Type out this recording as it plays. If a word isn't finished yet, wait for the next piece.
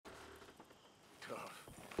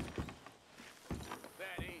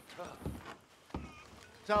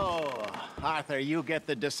So, Arthur, you get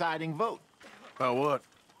the deciding vote. About what?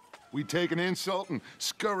 We take an insult and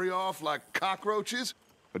scurry off like cockroaches?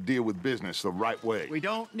 Or deal with business the right way? We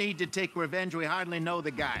don't need to take revenge. We hardly know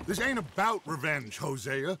the guy. This ain't about revenge,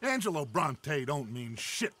 Hosea. Angelo Bronte don't mean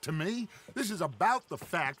shit to me. This is about the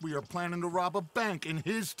fact we are planning to rob a bank in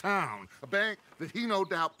his town. A bank that he no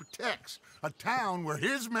doubt protects. A town where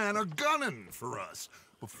his men are gunning for us.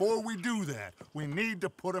 Before we do that, we need to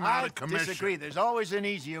put him out of commission. I disagree. There's always an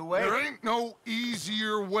easier way. There ain't no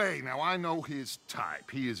easier way. Now, I know his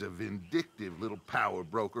type. He is a vindictive little power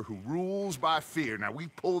broker who rules by fear. Now, we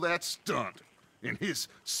pull that stunt in his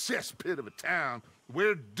cesspit of a town,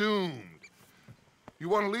 we're doomed. You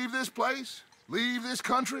want to leave this place? Leave this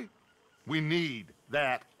country? We need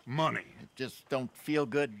that money. Just don't feel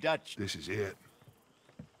good, Dutch. This is it.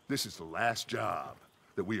 This is the last job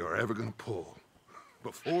that we are ever gonna pull.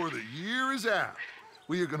 Before the year is out,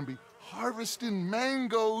 we are gonna be harvesting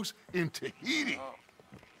mangoes in Tahiti.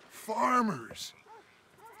 Farmers.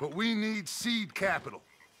 But we need seed capital,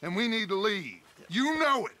 and we need to leave. You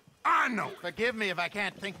know it. I know it. Forgive me if I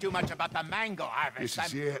can't think too much about the mango harvest. This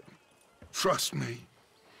is it. Trust me.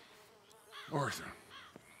 Arthur.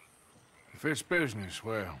 If it's business,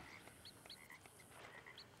 well,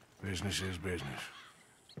 business is business.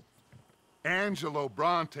 Angelo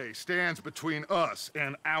Bronte stands between us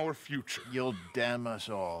and our future. You'll damn us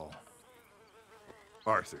all.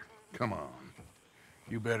 Arthur, come on.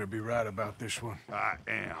 You better be right about this one. I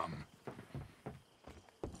am.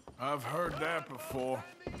 I've heard that before.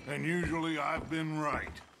 And usually I've been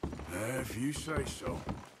right. If you say so.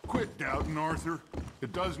 Quit doubting, Arthur.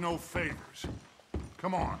 It does no favors.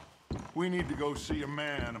 Come on. We need to go see a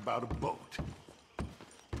man about a boat.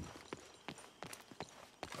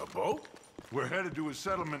 A boat? We're headed to a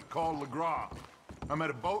settlement called Le Gras. I met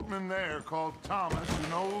a boatman there called Thomas who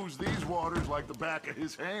knows these waters like the back of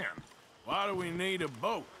his hand. Why do we need a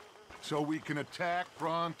boat? So we can attack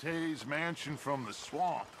Bronte's mansion from the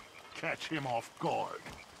swamp. Catch him off guard.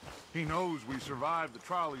 He knows we survived the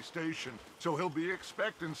trolley station, so he'll be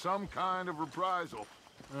expecting some kind of reprisal.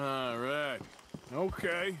 All right.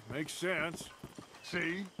 Okay, makes sense.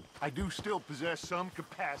 See? I do still possess some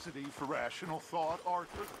capacity for rational thought,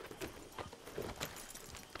 Arthur.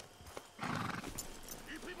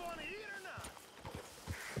 You people want to eat or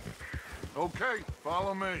not? Okay,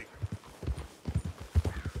 follow me.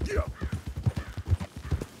 Yeah.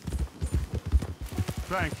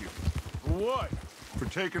 Thank you What? for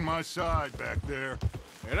taking my side back there.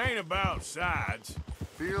 It ain't about sides.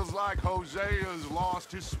 Feels like Hosea's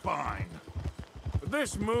lost his spine. But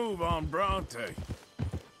this move on Bronte,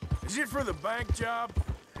 is it for the bank job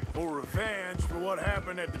or revenge for what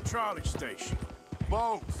happened at the trolley station?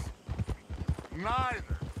 Both.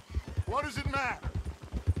 Neither. What does it matter?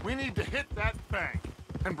 We need to hit that bank.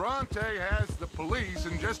 And Bronte has the police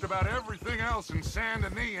and just about everything else in Saint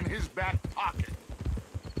Denis in his back pocket.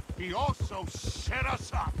 He also set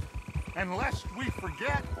us up. And lest we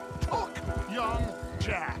forget, took young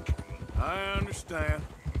Jack. I understand.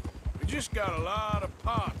 We just got a lot of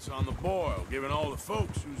pots on the boil, given all the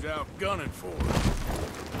folks who's out gunning for us.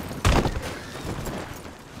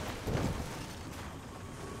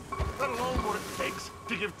 Let alone what it takes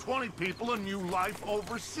to give 20 people a new life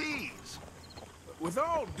overseas. With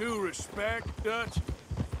all due respect, Dutch,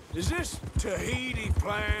 is this Tahiti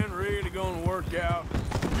plan really gonna work out?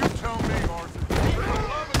 You tell me, Arthur. For the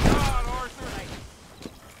love of God, Arthur!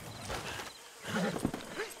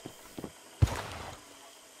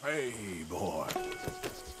 Hey, boy.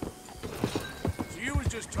 So you was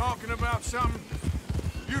just talking about something?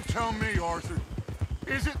 You tell me, Arthur.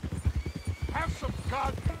 Is it? Have some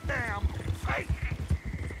goddamn faith.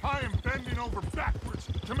 I am bending over backwards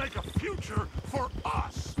to make a future for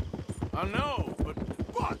us. I know, but...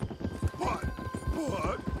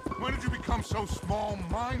 What? When did you become so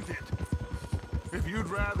small-minded? If you'd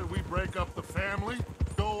rather we break up the family,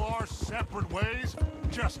 go our separate ways,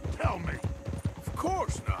 just tell me. Of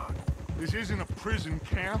course not. This isn't a prison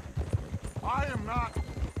camp. I am not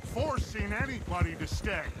forcing anybody to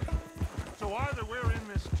stay. So either we're in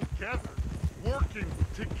this together, working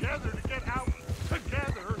together to get out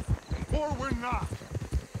together, or we're not.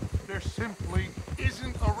 There simply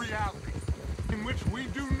isn't a reality in which we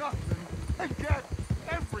do nothing and get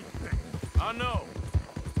everything. I know.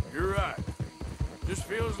 You're right. Just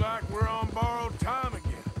feels like we're on borrowed time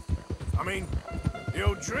again. I mean, the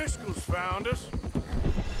O'Driscolls found us.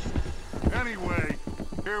 Anyway,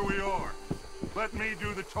 here we are. Let me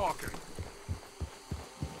do the talking.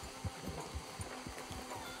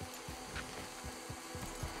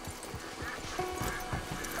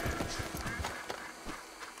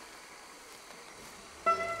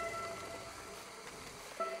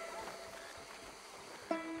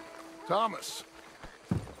 Thomas,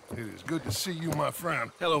 it is good to see you, my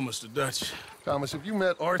friend. Hello, Mr. Dutch. Thomas, have you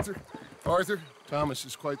met Arthur? Arthur, Thomas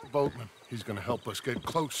is quite the boatman. He's gonna help us get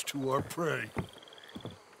close to our prey.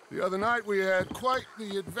 The other night we had quite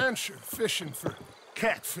the adventure fishing for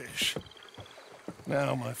catfish.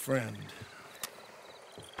 Now, my friend,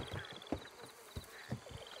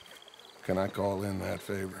 can I call in that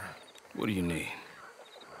favor? What do you need?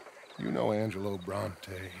 You know Angelo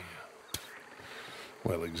Bronte.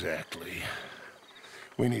 Well, exactly.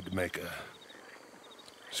 We need to make a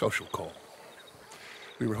social call.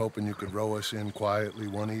 We were hoping you could row us in quietly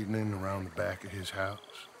one evening around the back of his house.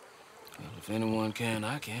 Well, if anyone can,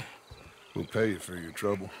 I can. We'll pay you for your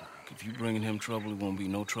trouble. If you bringing him trouble, it won't be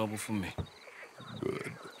no trouble for me.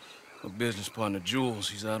 Good. My business partner, Jules,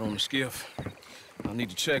 he's out on the skiff. I'll need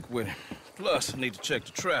to check with him. Plus, I need to check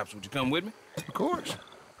the traps. Would you come with me? Of course.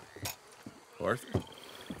 Arthur?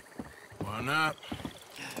 Why not?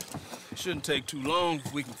 It shouldn't take too long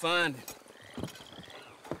if we can find it.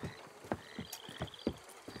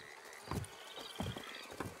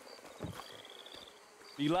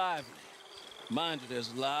 Be lively. Mind you,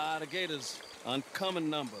 there's a lot of gators. Uncommon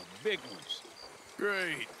number, big ones.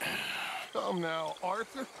 Great. Come now,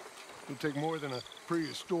 Arthur. It'll take more than a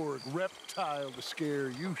prehistoric reptile to scare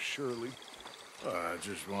you, surely. I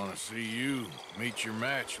just want to see you meet your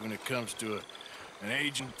match when it comes to an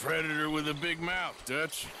aging predator with a big mouth,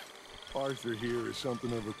 Dutch. Arthur here is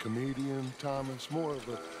something of a comedian, Thomas. More of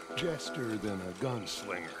a jester than a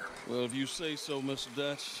gunslinger. Well, if you say so, Mr.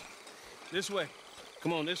 Dutch. This way.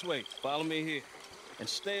 Come on, this way. Follow me here. And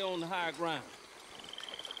stay on the higher ground.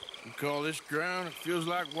 You call this ground? It feels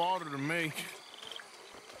like water to me.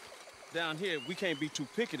 Down here, we can't be too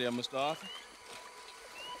picky there, Mr. Arthur.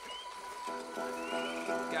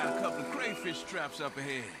 Got a couple of crayfish traps up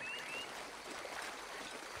ahead.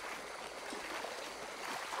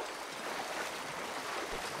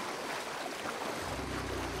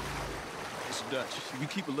 Mr. Dutch, you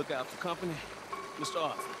keep a lookout for company. Mr.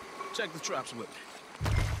 Arthur, check the traps with me.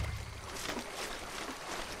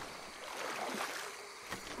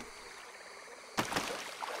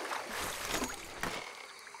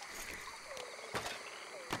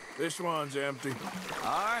 This one's empty.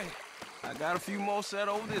 All right. I got a few more set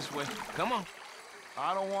over this way. Come on.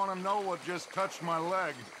 I don't want to know what just touched my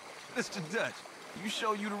leg. Mr. Dutch, you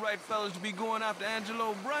sure you the right fellas to be going after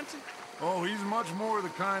Angelo Bronte? Oh, he's much more the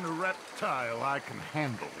kind of reptile I can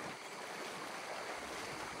handle.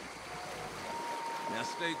 Now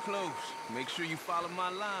stay close. Make sure you follow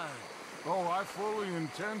my line. Oh, I fully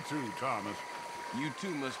intend to, Thomas. You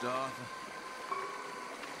too, Mr. Arthur.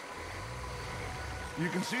 You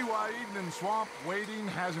can see why evening swamp wading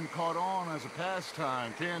hasn't caught on as a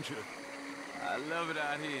pastime, can't you? I love it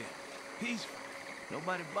out here. Peaceful.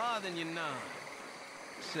 Nobody bothering you none.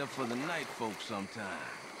 Except for the night folk sometimes.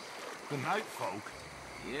 The night folk?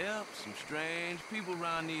 Yep, some strange people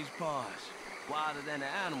around these parts. Wilder than the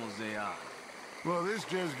animals they are. Well, this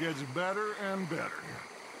just gets better and better.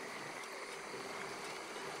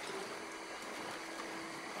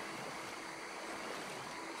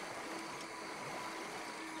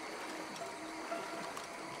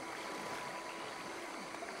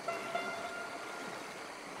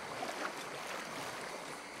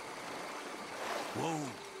 Whoa.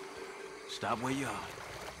 Stop where you are.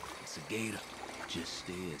 It's a gator. Just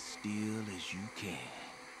stay as still as you can.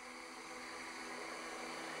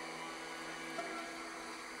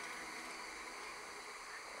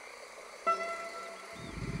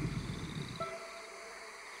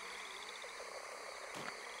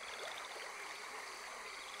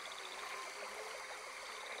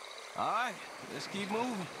 All right, let's keep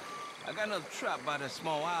moving. I got another trap by that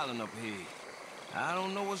small island up here. I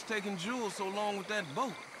don't know what's taking Jules so long with that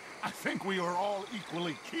boat. I think we are all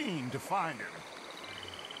equally keen to find her.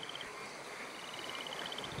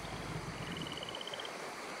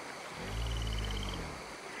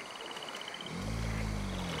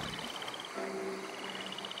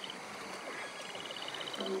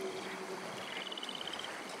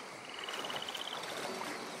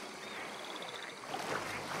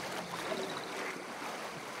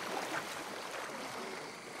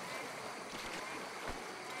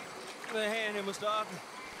 Give me a hand here, Mr. Arthur.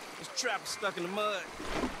 This trap is stuck in the mud.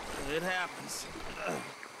 It happens.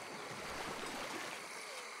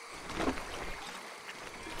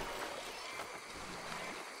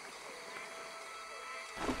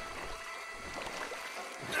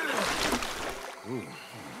 Ooh.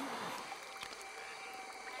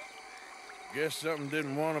 Guess something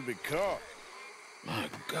didn't want to be caught. My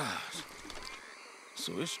gosh.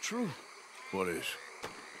 So it's true. What is?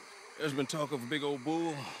 There's been talk of a big old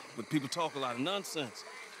bull, but people talk a lot of nonsense.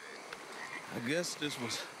 I guess this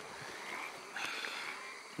was...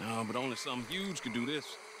 No, but only something huge could do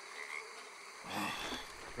this.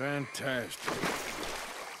 Fantastic.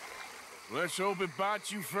 Let's hope it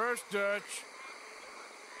bites you first, Dutch.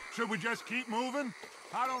 Should we just keep moving?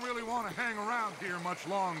 I don't really want to hang around here much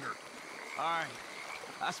longer. All right.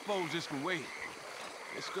 I suppose this can wait.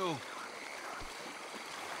 Let's go.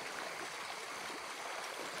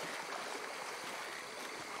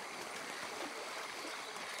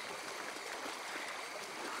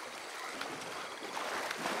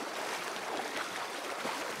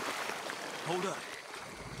 Hold up.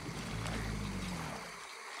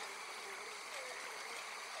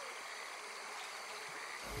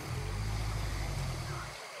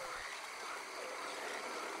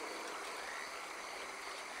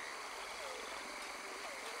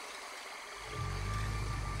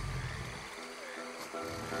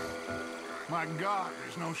 My God,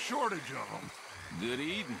 there's no shortage of them. Good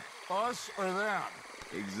eating. Us or them?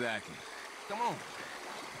 Exactly. Come on.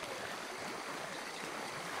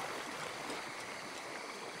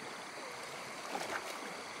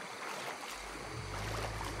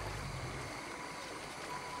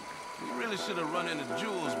 We really should have run into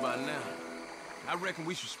Jules by now. I reckon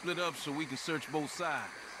we should split up so we can search both sides.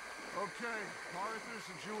 Okay, Arthur,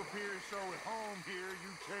 since you appear so at home here,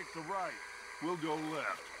 you take the right. We'll go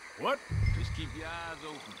left. What? Just keep your eyes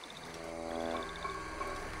open.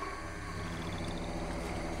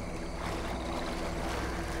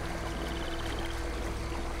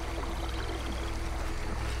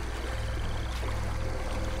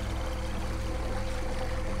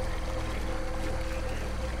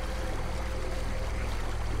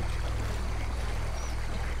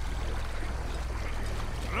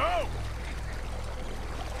 No!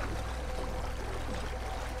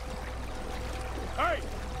 Hey!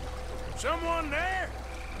 Someone there?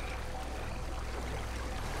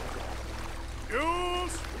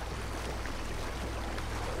 Jules?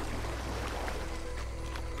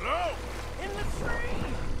 Hello? In the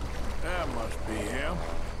tree! That must be him.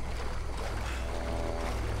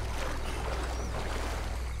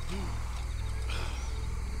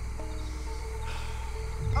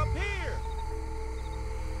 Up here!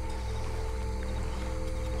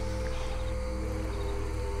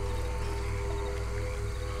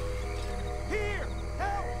 Here!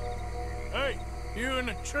 Help! Hey, you in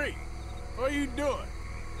the tree. What are you doing?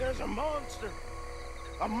 There's a monster!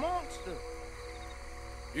 A monster!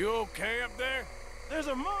 You okay up there? There's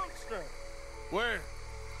a monster! Where?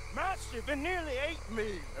 Massive, it nearly ate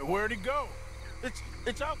me! Where'd he go?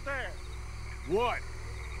 It's out there! What?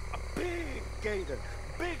 A big gator!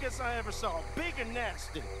 Biggest I ever saw, big and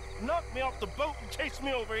nasty! Knocked me off the boat and chased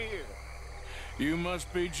me over here! You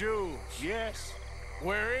must be Jules. Yes,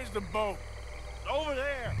 Where is the boat? over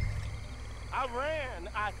there! I ran,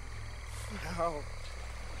 Oh,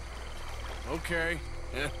 Okay.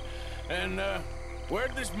 And,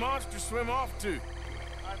 where'd this monster swim off to?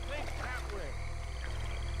 I think that way.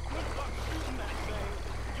 Good luck shooting that thing.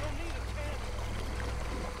 You'll need a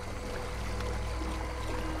cannon.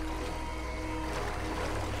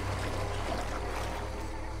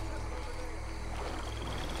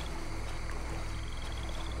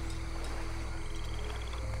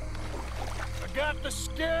 I got the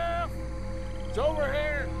skiff! It's over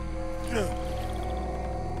here!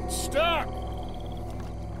 It's stuck!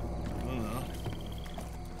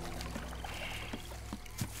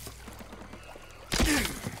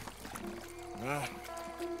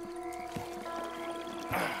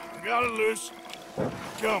 I got it loose.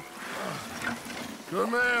 Jump. Good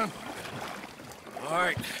man. All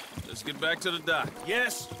right, let's get back to the dock.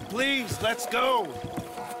 Yes, please, let's go.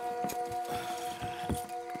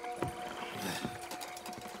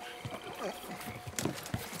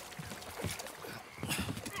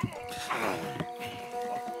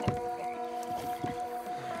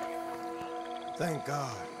 Thank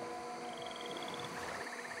God.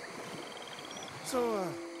 So,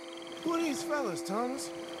 who are these fellas,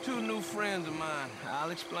 Thomas? Two new friends of mine. I'll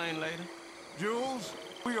explain later. Jules,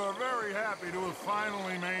 we are very happy to have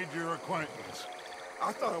finally made your acquaintance.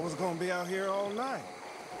 I thought I was gonna be out here all night.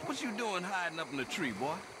 What you doing hiding up in the tree,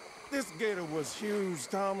 boy? This gator was huge,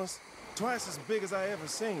 Thomas. Twice as big as I ever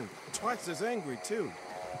seen. Twice as angry, too.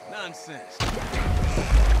 Nonsense.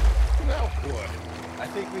 Now what? I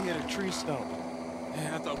think we hit a tree stump.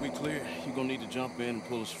 Yeah, I thought we cleared. You gonna need to jump in and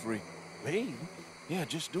pull us free. Me? Yeah,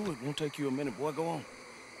 just do it. Won't take you a minute, boy. Go on.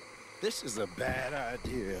 This is a bad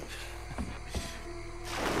idea.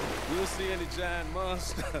 We'll see any giant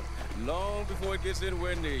monster long before it gets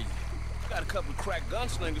anywhere near you. Got a couple of crack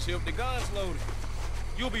gunslingers here with their guns loaded.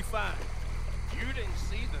 You'll be fine. You didn't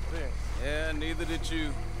see the thing. Yeah, neither did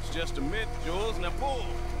you. It's just a myth, Jules. Now pull.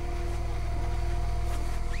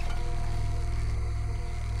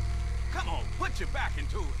 Come on, put your back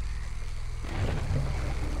into it.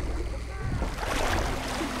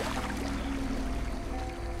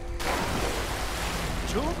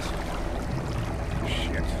 Jules?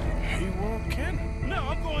 Shit. He won't, Ken? No,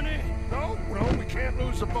 I'm going in. No, we can't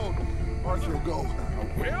lose the boat. Arthur, go.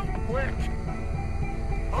 Well, Quick.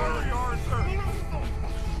 Hurry, Arthur.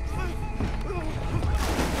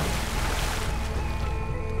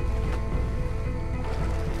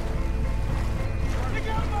 You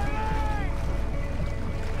got my leg!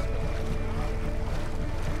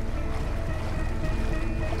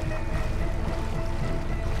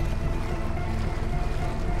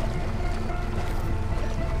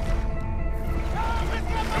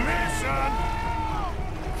 come here, son.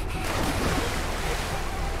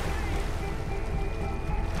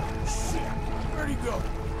 Shit. Where'd he go?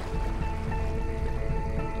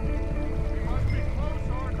 You must be close,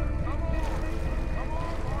 Arthur. Come on. Come on,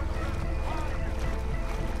 Arthur.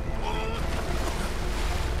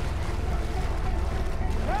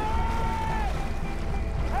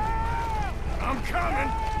 I'm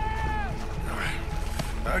coming.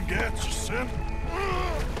 I got you, son.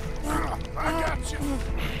 I got you.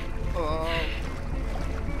 Oh,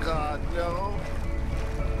 God, no.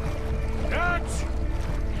 Dutch!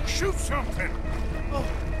 Shoot something!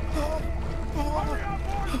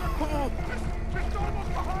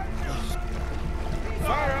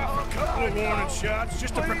 Fire off a couple of warning shots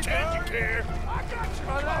just to pretend you care. I got you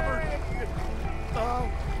covered. Oh,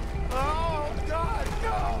 God,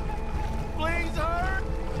 no! Please, hurt!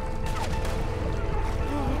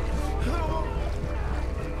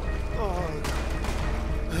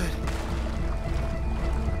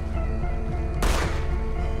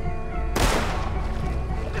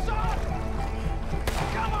 It's on!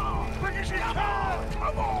 Come on!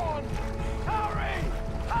 Come on! Hurry!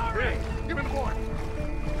 Hurry! Give me the boy.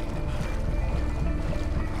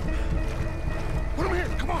 Put him here.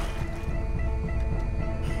 Come on.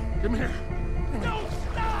 Give him here. Don't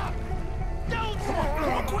stop! Don't Come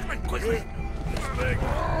on, quickly, quickly! This leg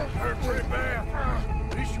hurt pretty bad.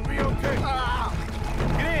 He should be okay.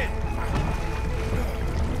 Get in.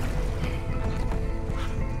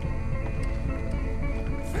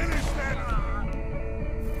 Finish that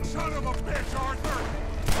son of a bitch, Arthur.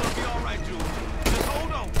 It'll be all right, Jules. Just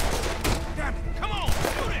hold on. Damn it. Come on,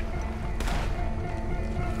 shoot it.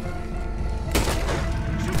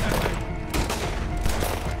 Shoot that thing.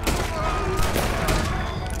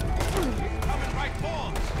 Coming right for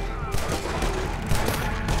us.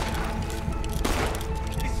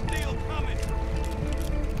 He's still coming.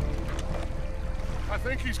 I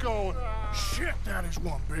think he's going. Shit, that is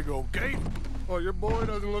one big old gate. Oh, your boy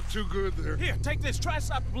doesn't look too good there. Here, take this. Try to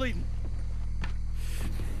stop the bleeding.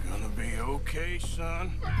 You're gonna be okay,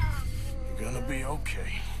 son. You're gonna be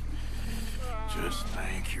okay. Just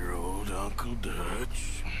thank your old Uncle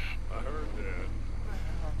Dutch. I heard that.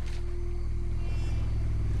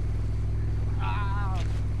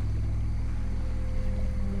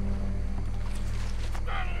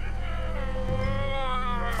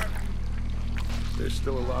 There's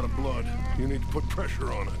still a lot of blood. You need to put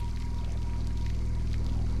pressure on it.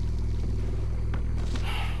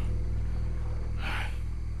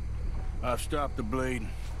 I've stopped the bleeding.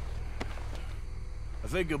 I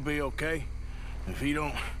think he'll be okay if he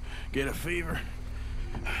don't get a fever.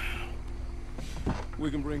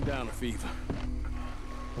 We can bring down a fever.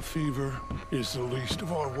 A fever is the least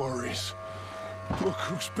of our worries. Look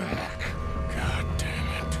who's back. God damn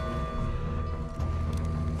it.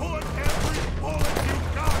 Put every bullet you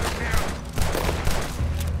got in him.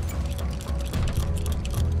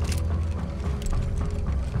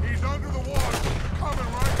 He's under the water, coming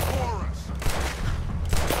right for us.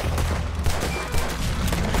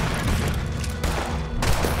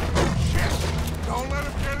 Shit! Don't let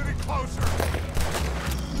him get any closer.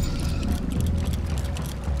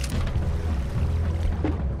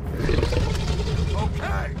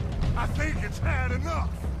 Okay, I think it's had enough.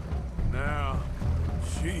 Now,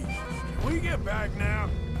 jeez, can we get back now?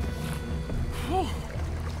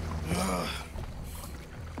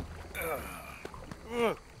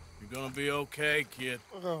 You're gonna be okay, kid.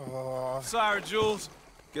 Sorry, Jules.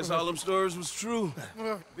 Guess all them stories was true.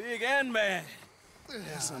 Big and mad.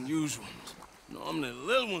 That's unusual. Normally the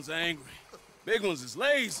little ones are angry. Big ones is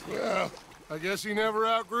lazy. Well, I guess he never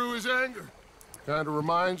outgrew his anger. Kinda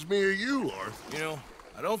reminds me of you, Arthur. You know,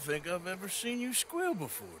 I don't think I've ever seen you squeal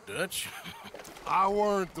before, Dutch. I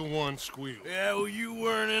weren't the one squealing. Yeah, well, you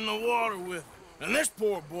weren't in the water with him. And this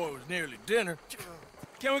poor boy was nearly dinner.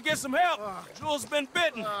 Can we get some help? Jules been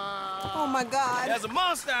bitten. Oh, my God. There's a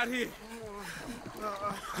monster out here.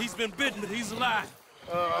 He's been bitten, but he's alive.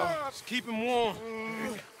 Just keep him warm.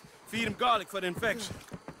 Feed him garlic for the infection.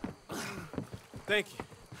 Thank you.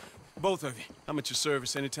 Both of you. I'm at your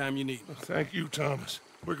service anytime you need me. Thank you, Thomas.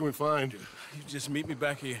 Where can we find you? You just meet me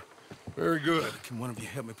back here. Very good. Can one of you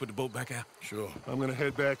help me put the boat back out? Sure. I'm gonna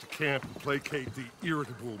head back to camp and placate the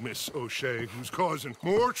irritable Miss O'Shea, who's causing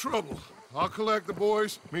more trouble. I'll collect the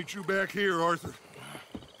boys. Meet you back here, Arthur.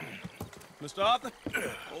 Mr. Arthur?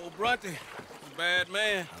 Old Bronte. He's a bad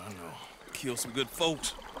man. I know. Killed some good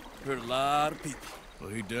folks. Hurt a lot of people. Well,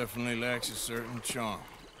 he definitely lacks a certain charm.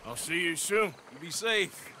 I'll see you soon. You be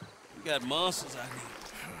safe. We got monsters out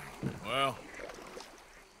here. Well,